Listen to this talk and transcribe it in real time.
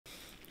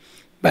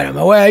Bueno,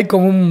 me voy a ir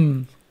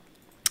con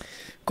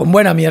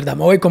buena mierda.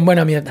 Me voy con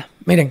buena mierda.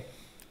 Miren.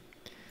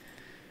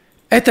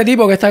 Este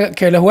tipo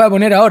que les voy a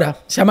poner ahora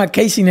se llama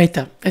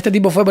CaseyNeistat. Este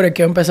tipo fue por el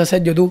que yo empecé a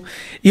hacer YouTube.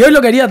 Y hoy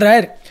lo quería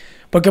traer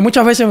porque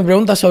muchas veces me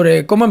preguntan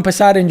sobre cómo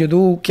empezar en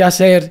YouTube, qué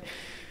hacer.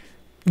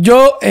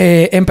 Yo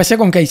empecé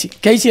con Casey.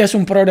 Casey es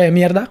un progre de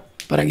mierda,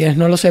 para quienes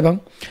no lo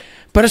sepan.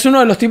 Pero es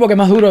uno de los tipos que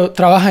más duro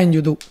trabaja en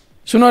YouTube.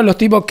 Es uno de los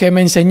tipos que me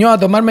enseñó a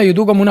tomarme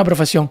YouTube como una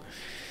profesión.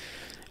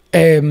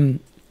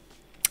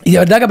 Y de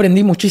verdad que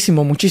aprendí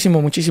muchísimo,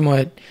 muchísimo, muchísimo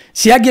de él.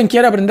 Si alguien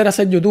quiere aprender a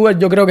ser YouTuber,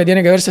 yo creo que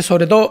tiene que verse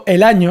sobre todo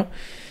el año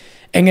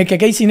en el que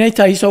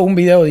CaseyNeistat hizo un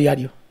video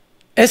diario.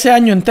 Ese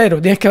año entero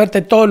tienes que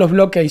verte todos los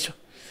vlogs que hizo.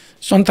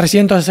 Son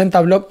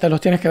 360 vlogs, te los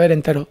tienes que ver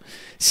enteros.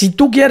 Si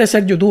tú quieres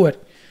ser YouTuber,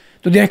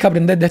 tú tienes que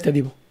aprender de este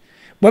tipo.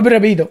 Vuelvo y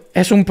repito,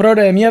 es un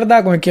progre de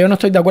mierda con el que yo no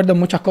estoy de acuerdo en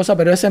muchas cosas,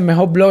 pero es el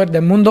mejor blogger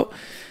del mundo,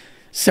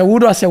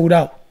 seguro,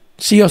 asegurado,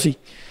 sí o sí.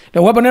 Les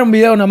voy a poner un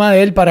video nada más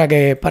de él para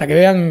que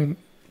vean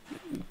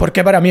por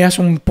qué para mí es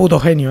un puto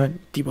genio,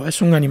 tipo,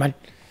 es un animal.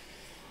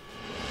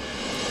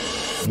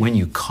 When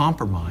you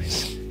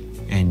compromise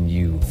and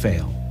you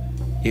fail,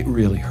 it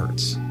really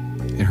hurts.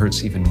 It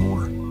hurts even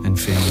more than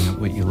failing at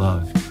what you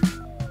love.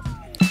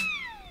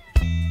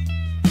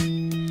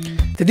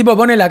 Este tipo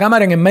pone la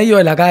cámara en el medio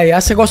de la calle,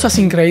 hace cosas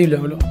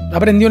increíbles, bro.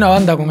 Aprendí una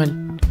banda con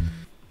él.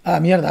 Ah,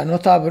 mierda, no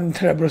estaba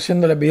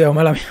reproduciendo el video,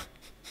 mala mía.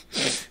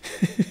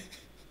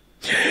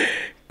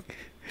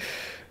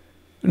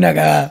 Una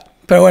cagada.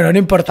 Pero bueno, no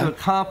importa.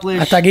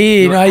 Hasta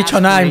aquí no ha dicho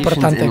nada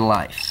importante.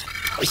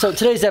 So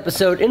today's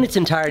episode in its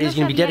entirety is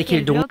going to be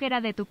dedicated to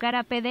de tu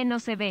cara PD no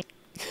se ve.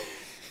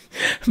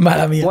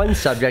 Mala mía. one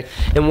subject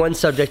and one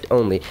subject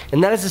only,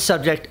 and that is the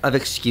subject of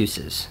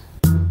excuses.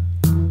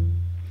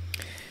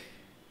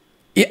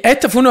 Y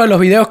este fue uno de los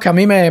videos que a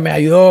mí me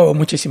ayudó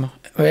muchísimo.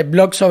 El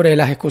blog sobre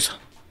las excusas.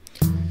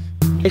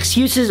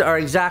 Excuses are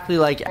exactly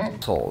like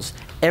assholes.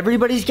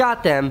 Everybody's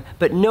got them,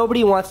 but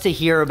nobody wants to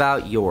hear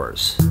about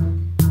yours.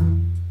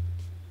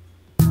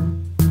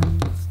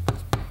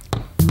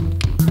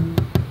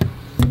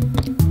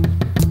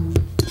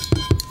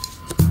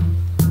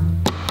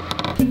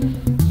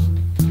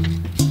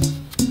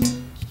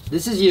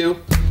 This is you,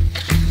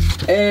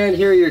 and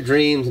here are your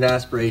dreams and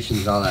aspirations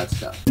and all that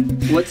stuff.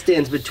 What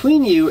stands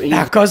between you and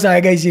Las cosas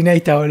de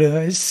CaseyNeistat,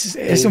 boludo.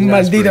 Es un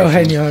maldito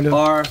genio, boludo.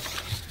 Are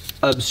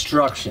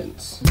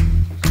obstructions.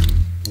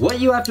 What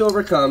you have to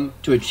overcome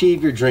to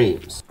achieve your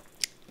dreams.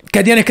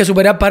 ¿Qué tienes que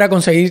superar para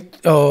conseguir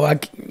o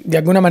de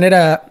alguna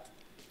manera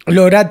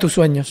lograr tus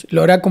sueños?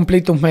 Lograr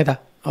cumplir tus metas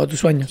o tus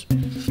sueños.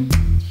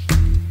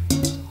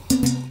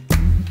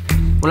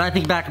 When I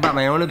think back about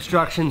my own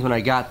obstructions when I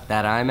got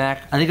that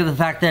iMac, I think of the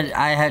fact that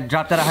I had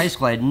dropped out of high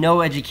school. I had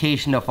no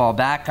education to fall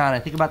back on. I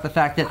think about the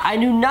fact that I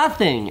knew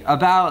nothing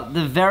about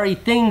the very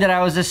thing that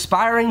I was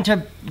aspiring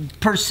to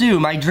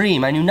pursue, my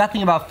dream. I knew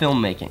nothing about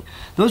filmmaking.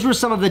 Those were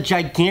some of the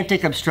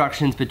gigantic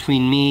obstructions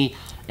between me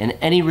and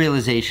any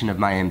realization of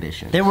my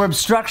ambition. They were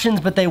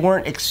obstructions, but they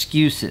weren't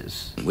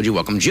excuses. Would you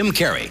welcome Jim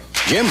Carrey?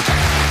 Jim?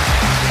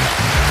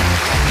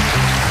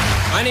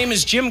 My name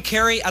is Jim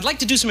Carrey. I'd like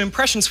to do some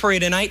impressions for you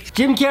tonight.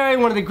 Jim Carrey,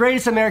 one of the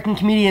greatest American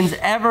comedians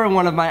ever,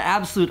 one of my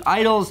absolute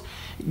idols.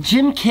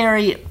 Jim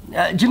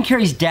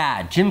Carrey's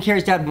dad. Jim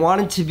Carrey's dad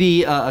wanted to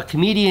be a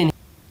comedian.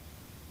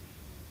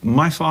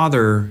 My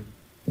father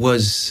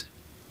was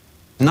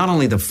not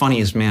only the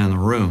funniest man in the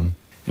room,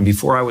 and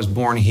before I was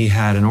born, he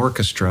had an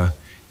orchestra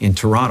in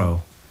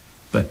Toronto.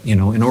 But, you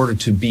know, in order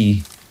to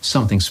be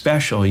something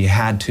special, you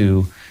had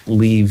to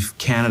leave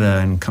Canada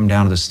and come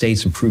down to the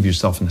States and prove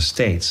yourself in the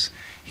States.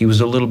 He was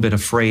a little bit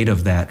afraid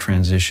of that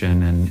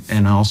transition,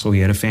 and also he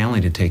had a family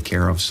to take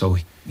care of, so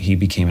he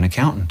became an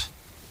accountant.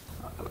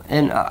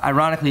 And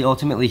ironically,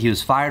 ultimately, he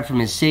was fired from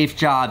his safe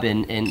job,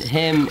 and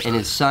him and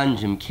his son,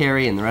 Jim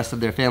Carrey, and the rest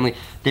of their family,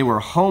 they were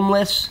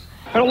homeless.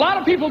 And a lot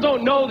of people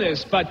don't know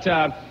this, but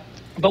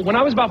when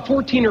I was about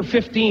 14 or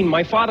 15,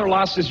 my father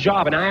lost his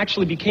job, and I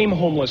actually became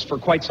homeless for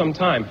quite some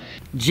time.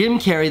 Jim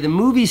Carrey, the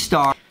movie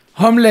star...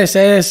 Homeless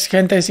es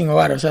gente sin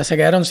hogar, o sea, se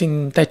quedaron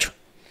sin techo.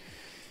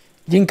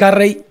 Jim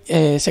Carrey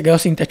se quedó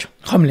sin techo,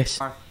 homeless.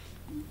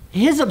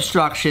 His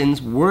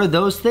obstructions were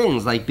those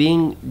things, like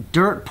being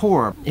dirt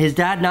poor, his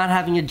dad not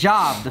having a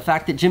job, the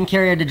fact that Jim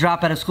Carrey had to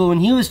drop out of school when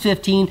he was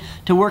 15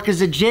 to work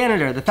as a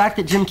janitor, the fact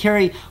that Jim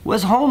Carrey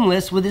was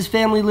homeless with his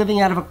family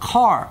living out of a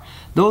car.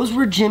 Those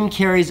were Jim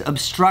Carrey's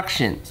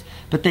obstructions,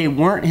 but they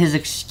weren't his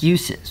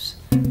excuses.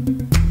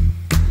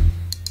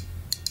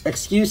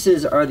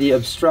 Excuses are the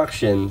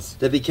obstructions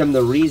that become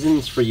the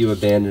reasons for you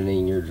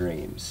abandoning your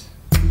dreams.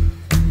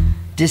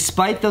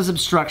 Despite those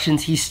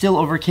obstructions, he still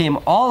overcame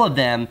all of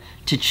them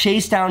to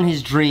chase down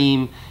his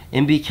dream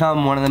and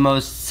become one of the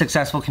most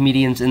successful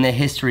comedians in the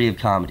history of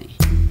comedy.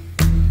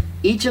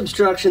 Each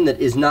obstruction that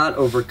is not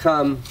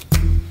overcome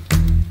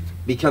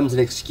becomes an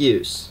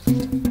excuse.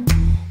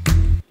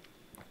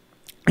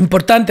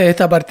 Importante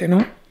esta parte,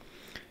 ¿no?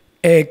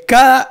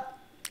 Cada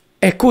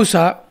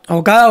excusa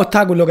o cada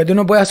obstáculo que tú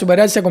no puedas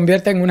superar se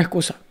convierte en una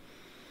excusa.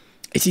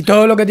 Y si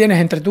todo lo que tienes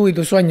entre tú y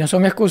tus sueños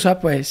son excusas,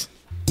 pues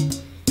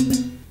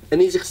And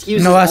these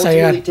excuses No vas a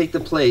llegar. ultimately take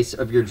the place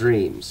of your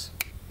dreams.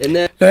 And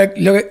then,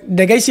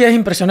 De Casey es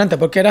impresionante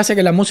porque él hace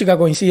que la música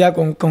coincida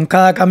con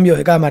cada cambio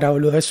de cámara,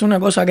 boludo. Es una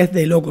cosa que es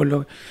de loco,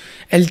 loco.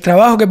 El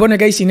trabajo que pone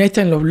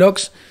CaseyNeistat en los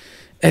vlogs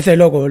es de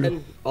loco,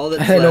 boludo. all Es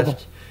that's de loco.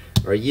 left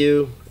are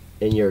you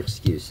and your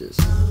excuses.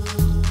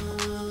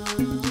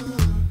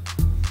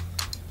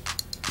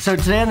 So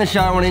today on the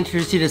show, I want to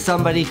introduce you to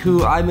somebody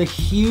who I'm a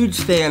huge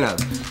fan of.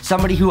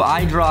 Somebody who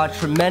I draw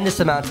tremendous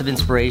amounts of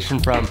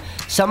inspiration from.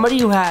 Somebody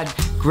who had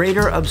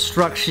greater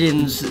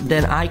obstructions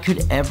than I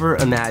could ever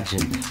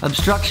imagine.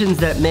 Obstructions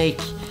that make,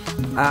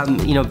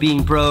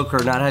 being broke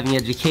or not having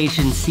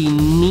education seem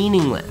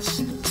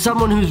meaningless.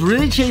 Someone who's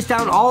really chased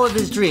down all of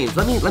his dreams.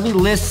 Let me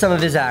list some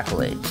of his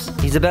accolades.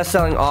 He's a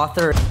best-selling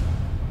author.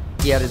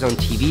 He had his own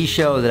TV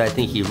show that I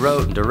think he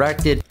wrote and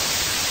directed.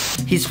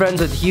 He's friends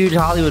with huge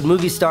Hollywood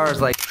movie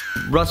stars like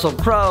Russell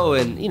Crowe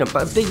and,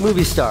 big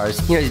movie stars.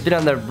 He's been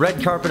on the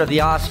red carpet of the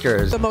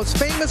Oscars. The most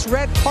famous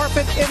red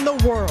carpet in the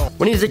world.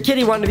 When he was a kid,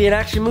 he wanted to be an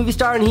action movie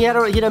star, and he had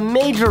a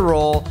major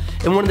role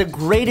in one of the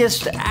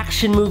greatest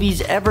action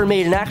movies ever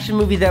made. An action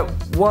movie that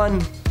won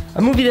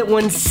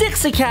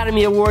 6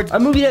 Academy Awards. A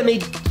movie that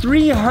made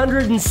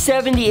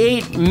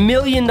 $378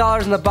 million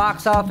in the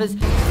box office.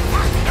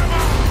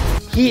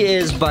 He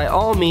is, by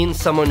all means,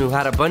 someone who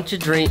had a bunch of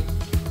dreams,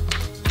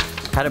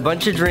 had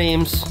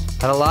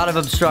a lot of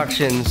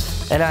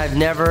obstructions, and I've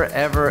never,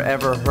 ever,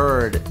 ever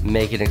heard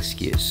make an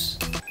excuse.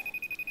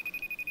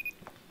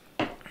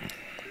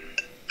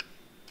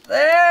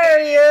 There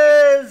he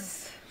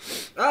is!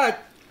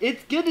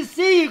 It's good to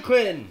see you,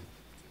 Quinn.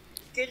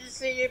 Good to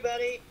see you,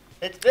 buddy.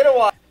 It's been a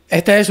while.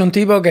 Este es un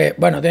tipo que,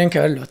 bueno, tienen que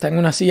verlo. Está en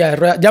una silla de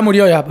ruedas. Ya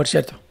murió ya, por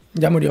cierto.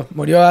 Ya murió.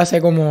 Murió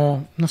hace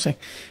como, no sé.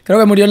 Creo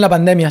que murió en la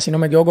pandemia, si no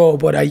me equivoco, o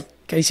por ahí.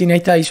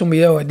 CaseyNeistat hizo un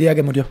video el día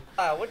que murió.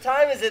 What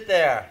time is it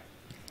there?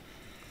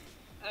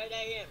 8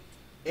 a.m.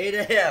 8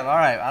 a.m. All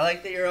right. I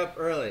like that you're up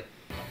early.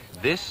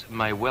 This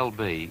may well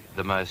be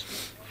the most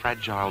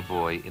fragile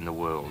boy in the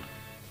world.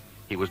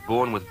 He was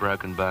born with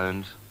broken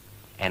bones,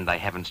 and they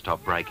haven't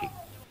stopped breaking.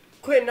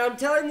 Quinn, I'm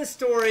telling the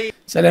story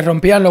Se le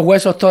rompían los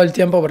huesos todo el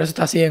tiempo, por eso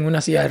está así en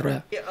una silla de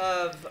ruedas.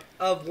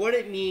 of what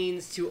it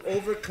means to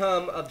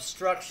overcome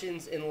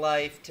obstructions in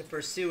life to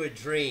pursue a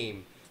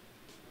dream.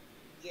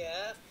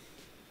 Yeah.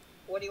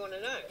 What do you want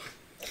to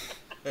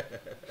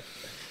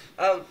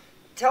know?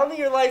 Tell me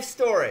your life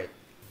story.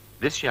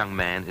 This young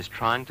man is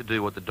trying to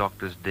do what the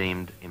doctors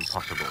deemed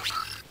impossible.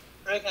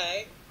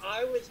 Okay.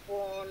 I was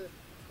born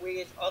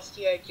with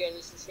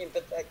osteogenesis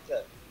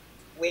imperfecta,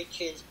 which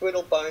is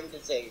brittle bone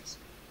disease.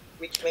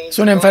 Which means Es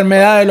una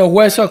enfermedad de los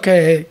huesos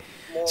que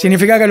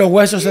significa que los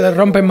huesos se te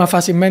rompen más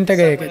fácilmente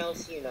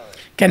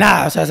que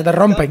nada, o sea, se te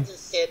rompen. Doctors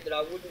said that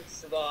I wouldn't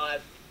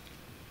survive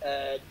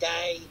a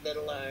day, let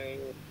alone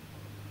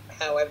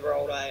however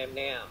old I am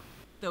now.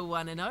 The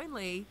one and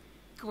only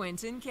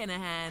Quentin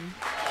Kinahan.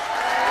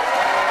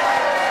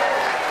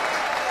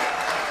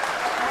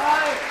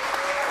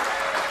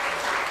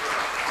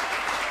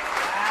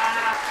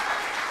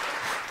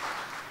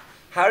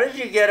 How did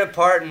you get a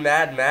part in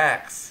Mad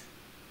Max?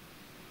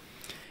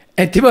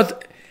 El tipo,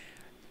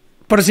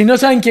 por si no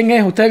saben quién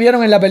es, ustedes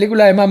vieron en la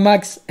película de Mad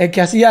Max el que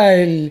hacía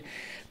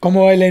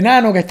como el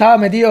enano que estaba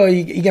metido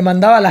y que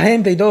mandaba a la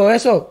gente y todo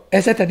eso.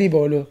 Es este tipo,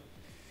 boludo.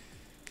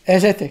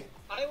 Es este.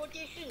 I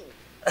auditioned.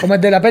 Como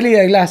el de la peli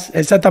de Glass,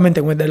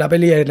 exactamente como el de la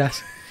peli de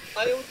Glass.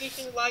 I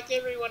auditioned like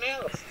everyone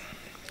else.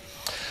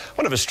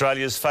 One of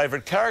Australia's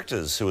favourite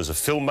characters, who is a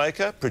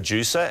filmmaker,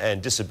 producer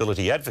and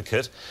disability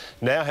advocate,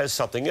 now has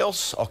something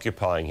else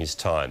occupying his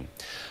time.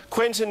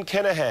 Quentin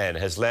Kinahan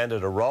has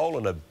landed a role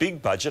in a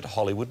big-budget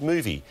Hollywood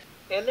movie.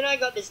 And then I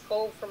got this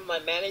call from my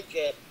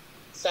manager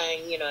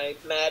saying,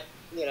 Matt,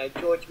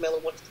 George Miller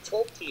wants to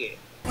talk to you.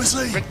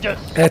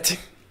 Este.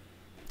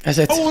 Es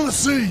este.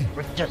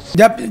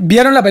 Ya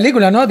vieron la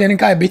película, ¿no? Tienen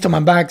que haber visto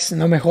Mad Max,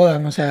 no me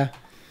jodan, o sea.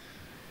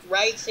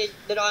 Ray said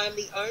that I am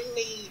the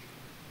only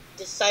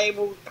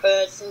disabled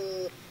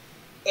person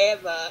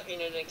ever in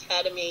an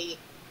Academy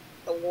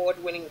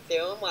Award-winning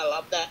film. I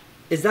love that.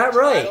 Is that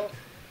right? Title.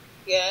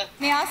 Yeah.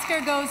 The Oscar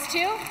goes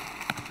to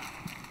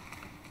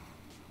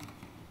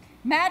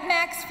Mad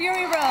Max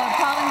Fury Road,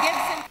 Colin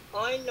Gibson.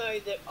 I know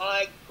that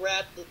I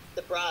grabbed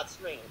the brass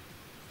ring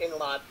in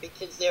life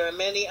because there are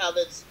many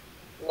others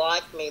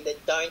like me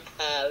that don't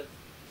have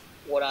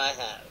what I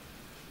have.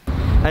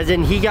 As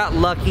in, he got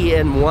lucky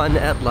and won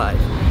at life.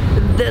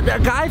 The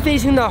guy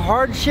facing the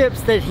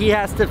hardships that he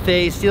has to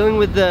face, dealing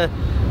with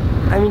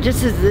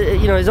just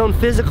his own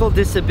physical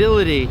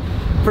disability.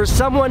 For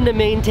someone to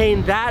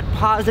maintain that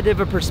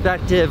positive a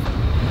perspective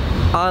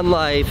on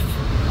life,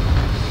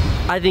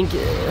 I think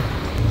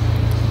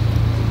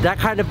that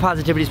kind of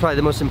positivity is probably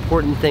the most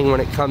important thing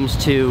when it comes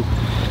to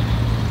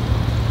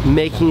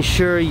making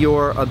sure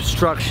your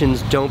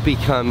obstructions don't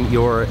become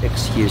your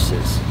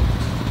excuses.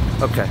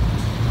 Okay,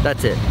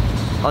 that's it.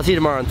 I'll see you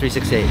tomorrow on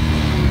 368.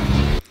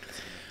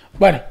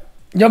 Bueno,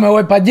 yo me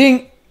voy para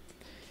Jim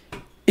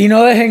y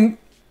no dejen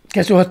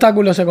que sus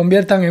obstáculos se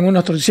conviertan en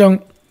una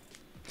obstrucción.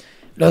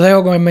 Los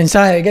dejo con el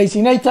mensaje de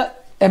CaseyNeistat.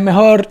 Es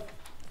mejor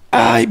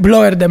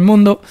blogger del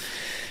mundo,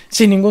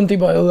 sin ningún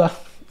tipo de duda.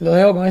 Lo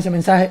dejo con ese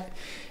mensaje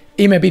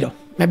y me piro.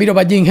 Me piro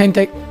para allí,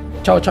 gente.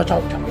 Chao, chao,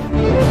 chao,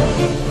 chao.